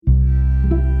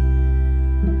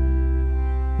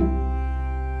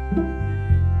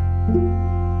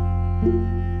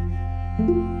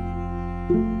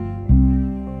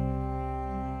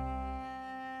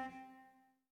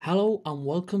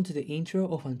Welcome to the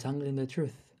intro of Untangling the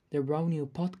Truth, the brand new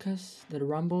podcast that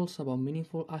rambles about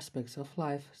meaningful aspects of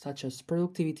life such as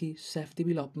productivity, self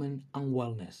development, and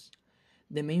wellness.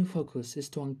 The main focus is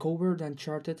to uncover the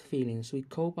uncharted feelings we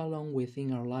cope along with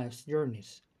in our life's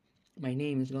journeys. My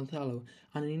name is Gonzalo,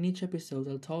 and in each episode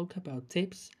I'll talk about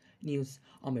tips, news,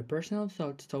 and my personal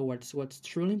thoughts towards what's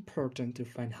truly important to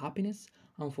find happiness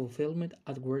and fulfillment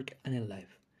at work and in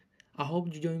life. I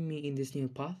hope you join me in this new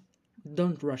path.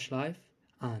 Don't rush life,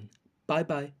 and bye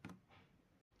bye.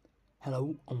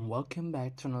 Hello, and welcome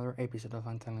back to another episode of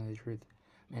Untangling the Truth.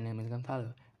 My name is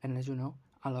Gonzalo, and as you know,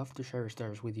 I love to share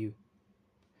stories with you.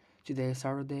 Today is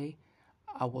Saturday.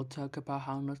 I will talk about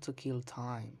how not to kill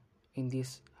time in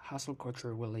this hustle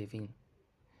culture we live in.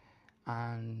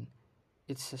 And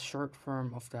it's a short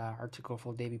form of the article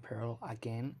for David Pearl.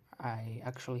 Again, I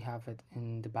actually have it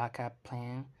in the backup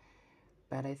plan,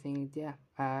 but I think,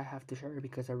 I have to share it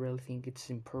because I really think it's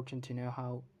important to know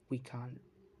how we can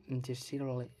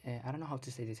interstellarly, I don't know how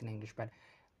to say this in English, but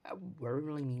what it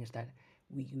really means that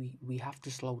we have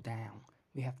to slow down.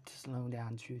 We have to slow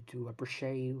down to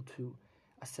appreciate, to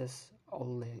assess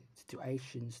all the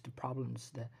situations, the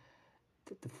problems,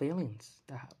 the feelings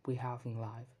that we have in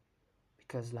life.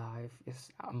 Because life is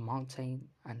a mountain,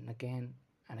 and again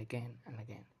and again and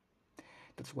again.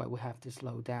 That's why we have to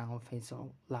slow down, face our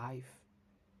life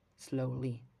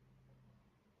slowly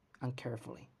and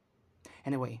carefully.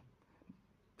 Anyway,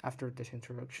 after this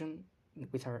introduction,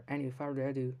 without any further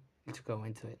ado, let's go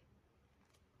into it.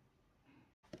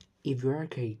 If you're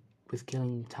okay with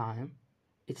killing time,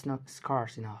 it's not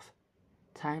scarce enough.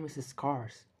 Time is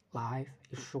scarce, life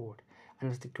is short, and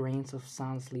as the grains of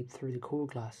sand slip through the cool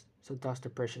glass, so does the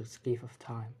precious gift of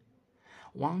time.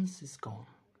 Once it's gone,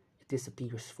 it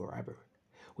disappears forever.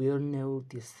 We all know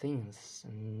these things,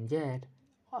 and yet,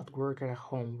 at work and at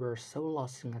home, we're so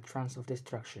lost in a trance of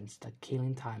distractions that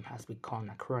killing time has become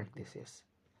a chronic disease.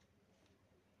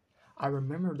 I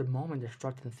remember the moment I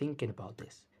started thinking about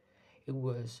this. It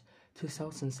was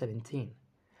 2017.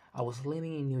 I was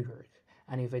living in New York,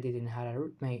 and if I didn't have a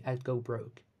roommate, I'd go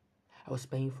broke. I was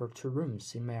paying for 2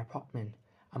 rooms in my apartment,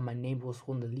 and my name was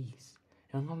on the lease.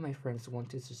 None of my friends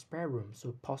wanted a spare room, so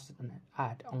I posted an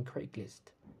ad on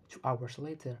Craigslist. 2 hours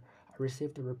later, I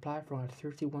received a reply from a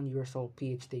 31 years old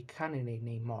PhD candidate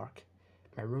named Mark.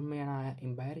 My roommate and I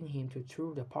invited him to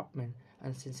tour the apartment,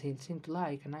 and since he seemed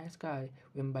like a nice guy,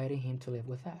 we invited him to live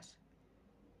with us.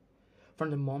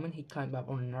 From the moment he climbed up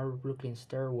on a narrow Brooklyn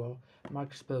stairwell,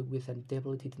 Mark spoke with a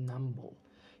debilitating mumble.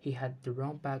 He had the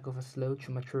round back of a slow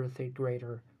to mature third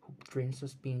grader who dreams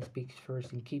of being speaks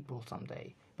first in keyboard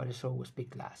someday, but is always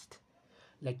speak last.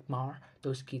 Like Mar,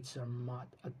 those kids are mad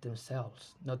at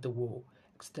themselves, not the world.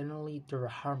 Externally, they're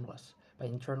harmless, but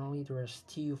internally, they're a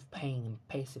stew of pain and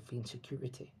passive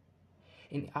insecurity.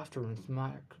 In the afternoons,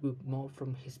 Mark would move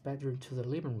from his bedroom to the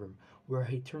living room, where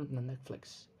he turned on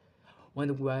Netflix. When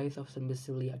the weight of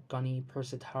invisibly agony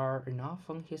pressed hard enough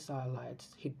on his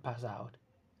eyelids, he'd pass out.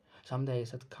 Some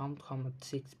days I'd come home at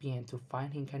 6 p.m. to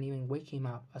find him can't even wake him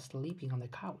up sleeping on the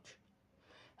couch.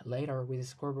 Later, we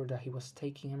discovered that he was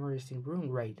taking emergency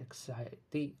room rate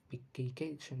anxiety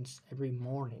medications every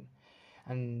morning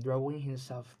and drawing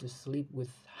himself to sleep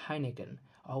with Heineken,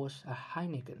 always a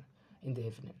Heineken, in the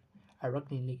evening.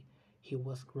 Ironically, he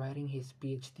was writing his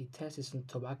PhD thesis on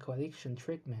tobacco addiction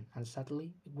treatment, and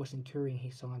sadly, it wasn't curing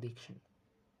his own addiction.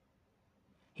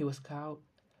 He was caught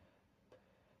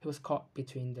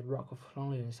between the rock of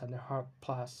loneliness and the hard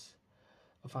plus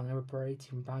of an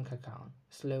evaporating bank account.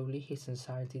 Slowly, his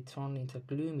anxiety turned into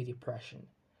gloomy depression,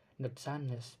 not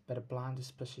sadness, but a bland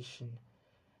disposition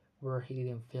where he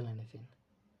didn't feel anything.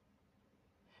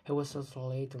 He was also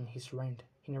late on his rent.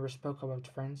 He never spoke about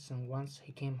friends, and once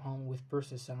he came home with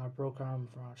bruises and a broken arm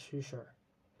from a seizure.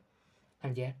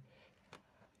 And yet,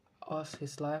 as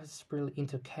his life spiraled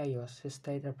into chaos, he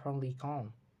stayed apparently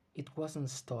calm. It wasn't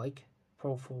stoic,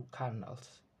 powerful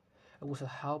calmness. It was a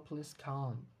helpless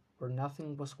calm, where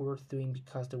nothing was worth doing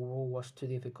because the world was too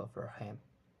difficult for him.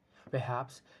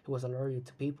 Perhaps he was allergic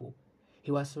to people. He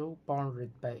was so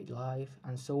bounded by life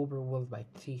and so overwhelmed by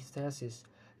his thesis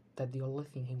that the only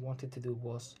thing he wanted to do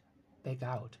was beg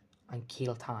out and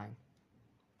kill time.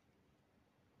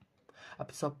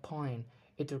 At some point,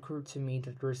 it occurred to me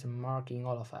that there is a Mark in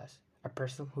all of us, a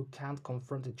person who can't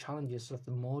confront the challenges of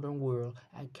the modern world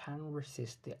and can't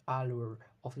resist the allure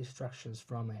of distractions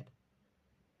from it.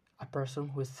 A person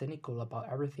who is cynical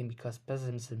about everything because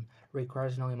pessimism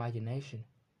requires no imagination.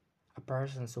 A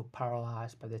person so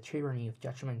paralyzed by the tyranny of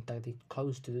judgment that they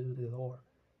close to the door,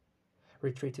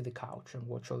 retreat to the couch and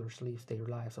watch others live their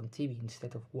lives on TV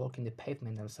instead of walking the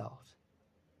pavement themselves.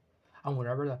 And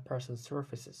whenever that person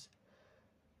surfaces,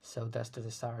 So does the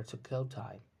desire to kill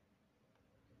time.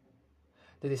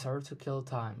 The desire to kill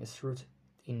time is rooted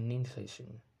in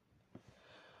inflation.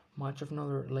 Much of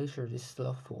another leisure is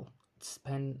slothful. It's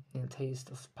spent in a taste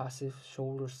of passive,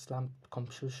 shoulder-slumped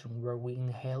consumption where we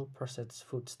inhale processed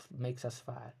foods that makes us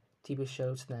fat, TV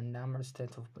shows that numbers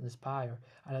tend to inspire,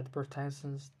 and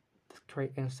advertisements that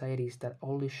create anxieties that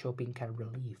only shopping can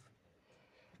relieve.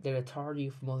 The lethargy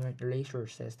of modern leisure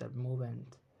says that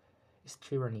movement is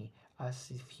tyranny,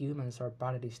 as if humans are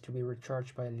batteries to be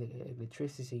recharged by the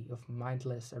electricity of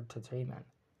mindless entertainment.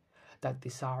 That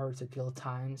desire to kill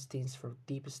time stems from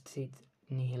deep-state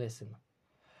nihilism.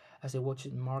 As I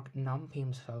watched Mark numb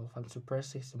himself and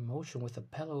suppress his emotion with a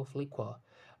pillow of liquor,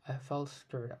 I felt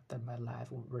scared that my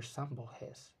life would resemble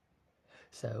his.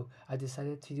 So I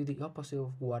decided to do the opposite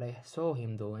of what I saw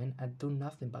him doing and do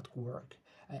nothing but work.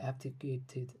 I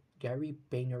abdicated Gary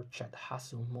Vaynerchuk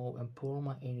hustle mode and poured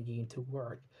my energy into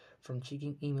work, from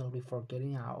checking email before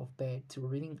getting out of bed to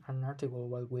reading an article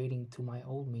while waiting to my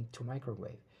old meat to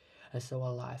microwave. I saw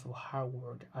a life of hard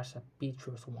work as a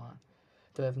virtuous one,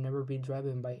 though I've never been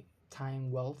driven by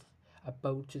time wealth. I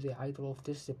bowed to the idol of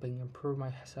discipline and poured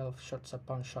myself shots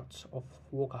upon shots of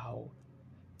workahol.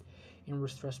 In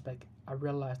retrospect, I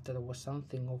realized that it was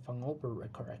something of an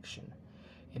overcorrection.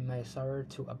 In my desire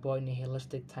to avoid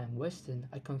nihilistic time wasting,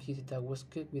 I confused that was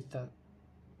good with that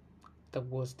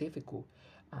was difficult,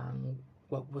 and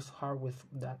what was hard with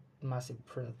that massive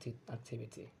productive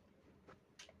activity.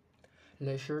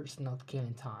 Leisure is not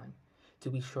killing time. To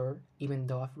be sure, even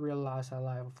though I've realized a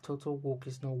life of total work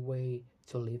is no way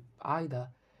to live either,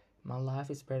 my life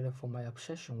is better for my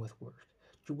obsession with work.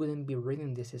 You wouldn't be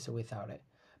reading this essay without it,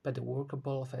 but the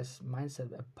workable FS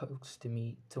mindset opposed to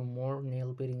me to more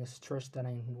nail-biting stress than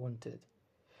I wanted.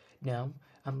 Now,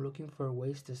 I'm looking for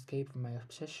ways to escape from my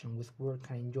obsession with work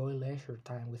and enjoy leisure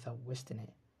time without wasting it.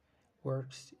 Work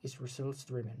is results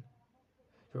driven.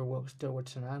 Your work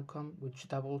towards an outcome which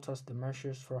doubles as the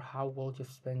measures for how well you've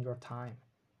spent your time.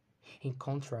 In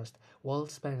contrast, well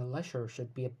spent leisure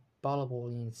should be valuable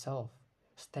in itself.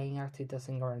 Staying active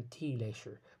doesn't guarantee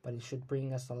leisure, but it should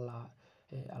bring us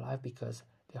alive because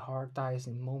the heart dies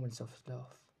in moments of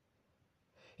sloth.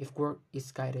 If work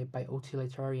is guided by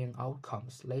utilitarian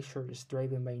outcomes, leisure is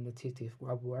driven by intuitive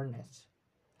awareness.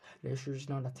 Leisure is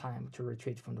not a time to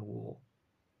retreat from the world.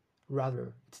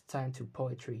 Rather, it's time to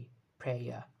poetry,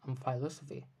 prayer, and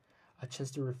philosophy, a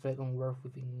chance to reflect on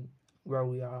where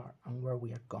we are and where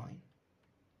we are going.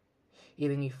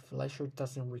 Even if leisure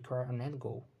doesn't require an end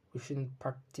goal, we should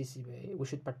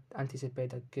anticipate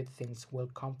that good things will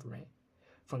come from it.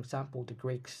 For example, the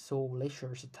Greeks saw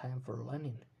leisure as a time for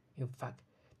learning. In fact,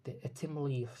 the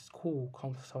etymology of school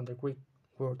comes from the Greek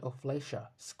word of leisure,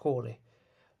 skole,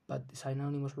 but the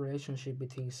synonymous relationship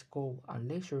between school and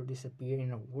leisure disappeared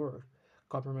in a world,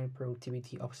 government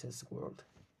productivity obsessed world.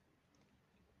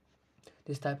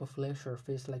 This type of leisure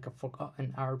feels like a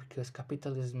forgotten art because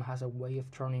capitalism has a way of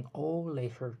turning all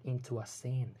leisure into a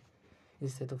sin.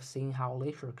 Instead of seeing how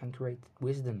leisure can create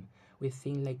wisdom, we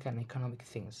think like an economic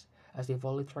things, as if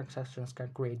all transactions can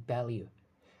create value.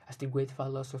 As the great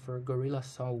philosopher Gorilla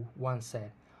Soul once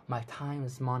said, "My time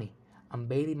is money, and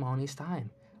baby money is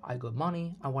time. I got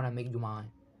money, I wanna make you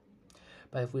mine."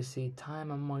 But if we see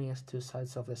time and money as two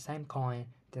sides of the same coin,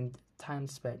 then time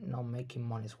spent not making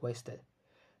money is wasted.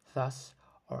 Thus,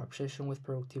 our obsession with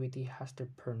productivity has the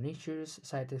pernicious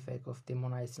side effect of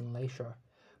demonizing leisure,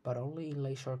 but only in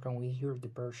leisure can we hear the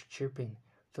birds chirping,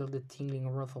 feel the tingling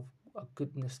wrath of a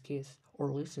goodness kiss, or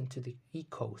listen to the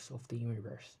echoes of the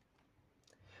universe.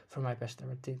 From my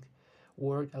perspective,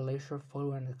 work and leisure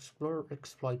follow an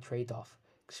explore-exploit trade-off.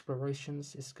 Exploration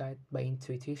is guided by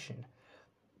intuition.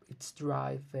 It's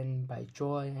driven by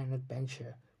joy and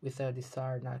adventure with a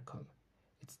desired outcome.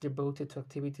 It's devoted to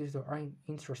activities that are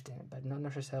interesting but not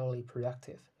necessarily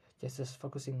productive, just as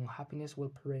focusing on happiness will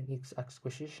prevent its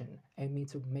acquisition, aiming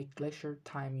to make leisure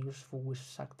time useful will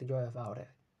suck the joy out of it.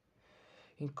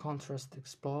 In contrast, the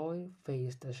exploit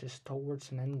phase dashes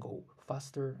towards an end goal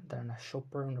faster than a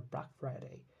shopper on a Black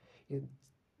Friday.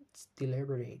 It's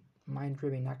deliberate,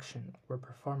 mind-driven action where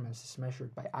performance is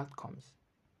measured by outcomes.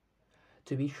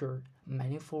 To be sure,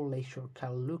 meaningful leisure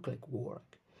can look like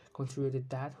work. Consider the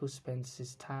dad who spends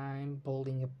his time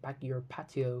building a backyard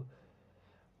patio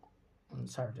on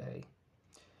Saturday.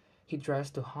 He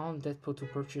drives to Home Depot to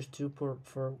purchase two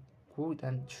for wood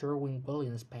and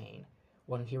Sherwin-Williams paint.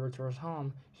 When he returns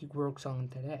home, he works on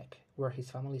the deck, where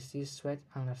his family sees sweat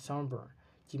and a sunburn.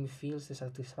 Jimmy feels the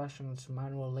satisfaction of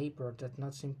manual labor that's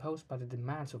not imposed by the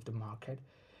demands of the market.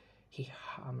 He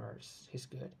hammers his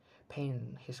good,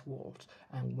 paints his walls,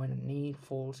 and when a nail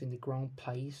falls in the wrong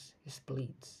place, he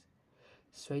bleeds.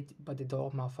 Swayed by the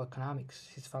dogma of economics,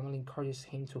 his family encourages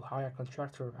him to hire a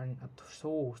contractor and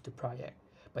outsource the project.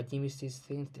 But Jimmy sees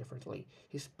things differently.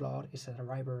 His blood is a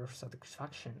driver of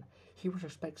satisfaction. He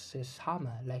respects his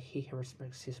hammer like he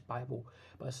respects his Bible,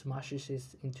 but smashes it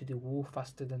into the wall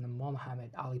faster than a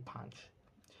Muhammad Ali punch.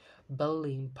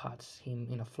 Building puts him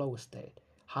in a flow state.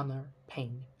 Hammer,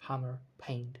 paint, hammer,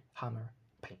 paint, hammer,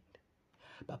 paint.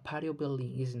 But patio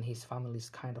building isn't his family's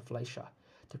kind of leisure.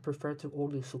 They prefer to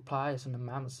order supplies on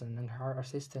Amazon and hire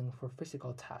assistants for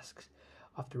physical tasks.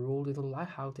 After all, they don't like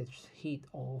how the heat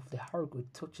of the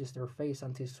hardwood touches their face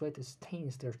until sweat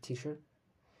stains their t-shirt.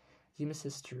 Jimmy's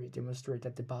history demonstrates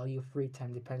that the value of free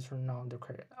time depends not on the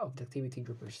activity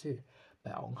you pursue,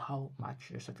 but on how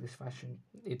much satisfaction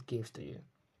it gives to you.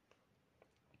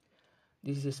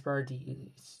 This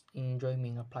disparity in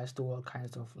enjoyment applies to all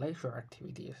kinds of leisure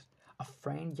activities. A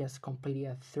friend just completed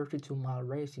a 32-mile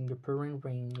race in the pouring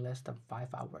rain in less than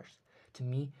 5 hours. To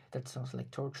me, that sounds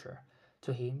like torture.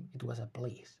 To him, it was a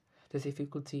bliss. The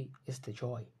difficulty is the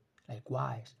joy.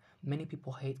 Likewise, many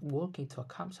people hate walking to a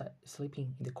campsite,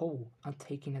 sleeping in the cold, and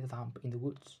taking a dump in the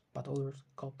woods, but others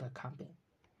call that camping.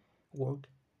 Work,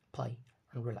 play,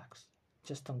 and relax.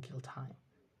 Just don't kill time.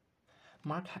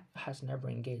 Mark has never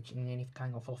engaged in any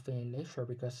kind of fulfilling leisure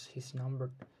because he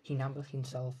numbed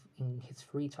himself in his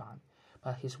free time,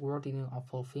 but his work didn't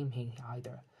fulfill him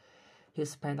either. He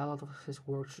spent a lot of his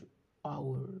work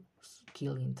hours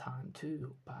killing time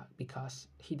too, but because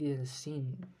he didn't see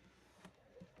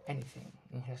anything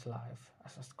in his life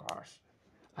as a scarce.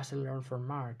 As I learned from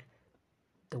Mark,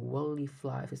 the well-lived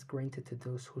life is granted to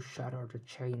those who shatter the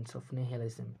chains of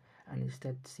nihilism and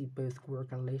instead see both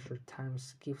work and leisure time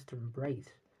as gifts to embrace.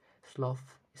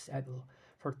 Sloth is evil,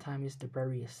 for time is the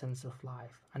very essence of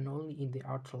life, and only in the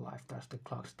afterlife does the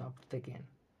clock stop ticking.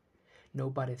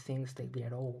 Nobody thinks deeply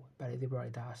at all, but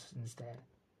everybody does instead.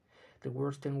 The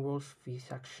worst and worst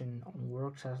fixation on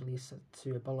works has led us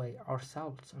to evaluate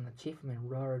ourselves on achievement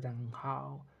rather than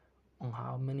on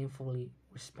how meaningfully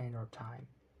we spend our time.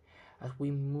 As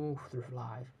we move through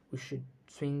life, we should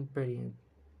swing between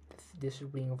the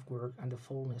discipline of work and the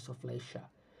fullness of leisure.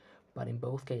 But in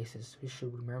both cases, we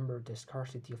should remember the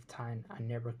scarcity of time and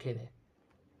never kill it.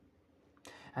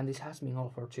 And this has been all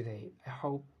for today. I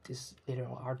hope this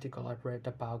little article I read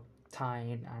about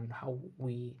time and how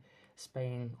we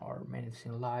spend our minutes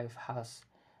in life has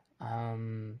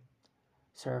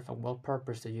served a well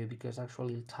purpose to you, because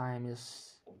actually time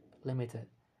is limited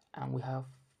and we have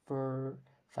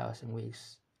 4,000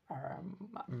 weeks,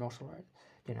 most of it,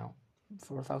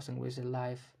 4,000 weeks in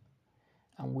life,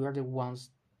 and we are the ones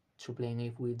to blame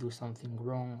if we do something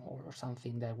wrong or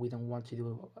something that we don't want to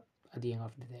do at the end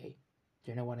of the day.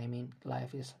 You know what I mean?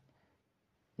 Life is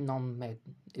not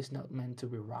meant to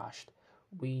be rushed.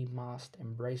 We must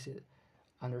embrace it,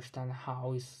 understand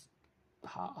how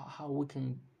we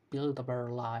can build a better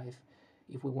life.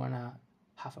 If we wanna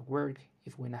have a work,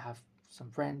 if we wanna have some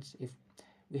friends, if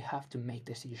we have to make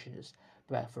decisions,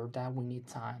 but for that we need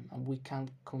time, and we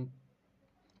can't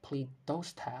complete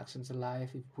those tasks in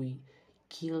life if we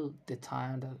kill the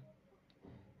time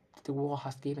that the world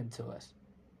has given to us.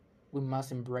 We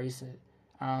must embrace it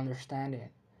and understand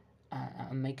it,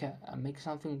 and make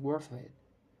something worth it.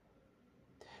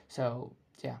 So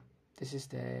yeah, this is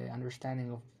the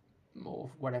understanding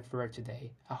of what I've read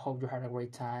today. I hope you had a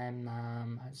great time.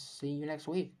 I'll see you next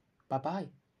week. Bye bye.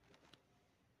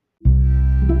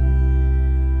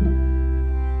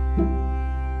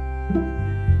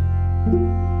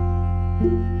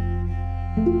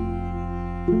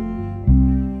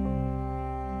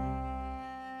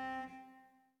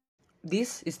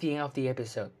 This is the end of the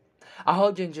episode. I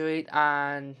hope you enjoyed,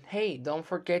 and hey, don't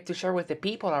forget to share with the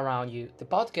people around you. The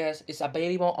podcast is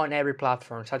available on every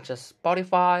platform such as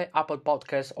Spotify, Apple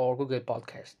Podcasts, or Google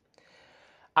Podcasts.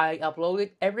 I upload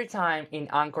it every time in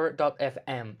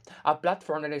Anchor.fm, a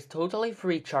platform that is totally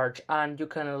free charge, and you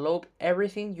can load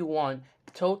everything you want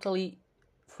totally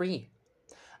free.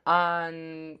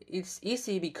 And it's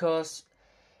easy because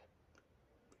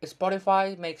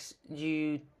Spotify makes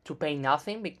you to pay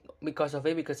nothing because of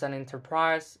it, because it's an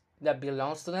enterprise that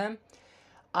belongs to them.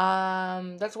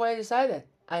 That's why I decided.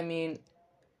 I mean,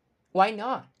 why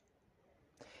not?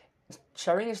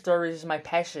 Sharing stories is my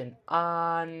passion,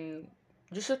 and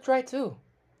you should try too.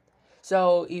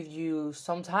 So if you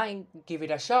sometime give it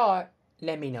a shot,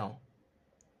 let me know.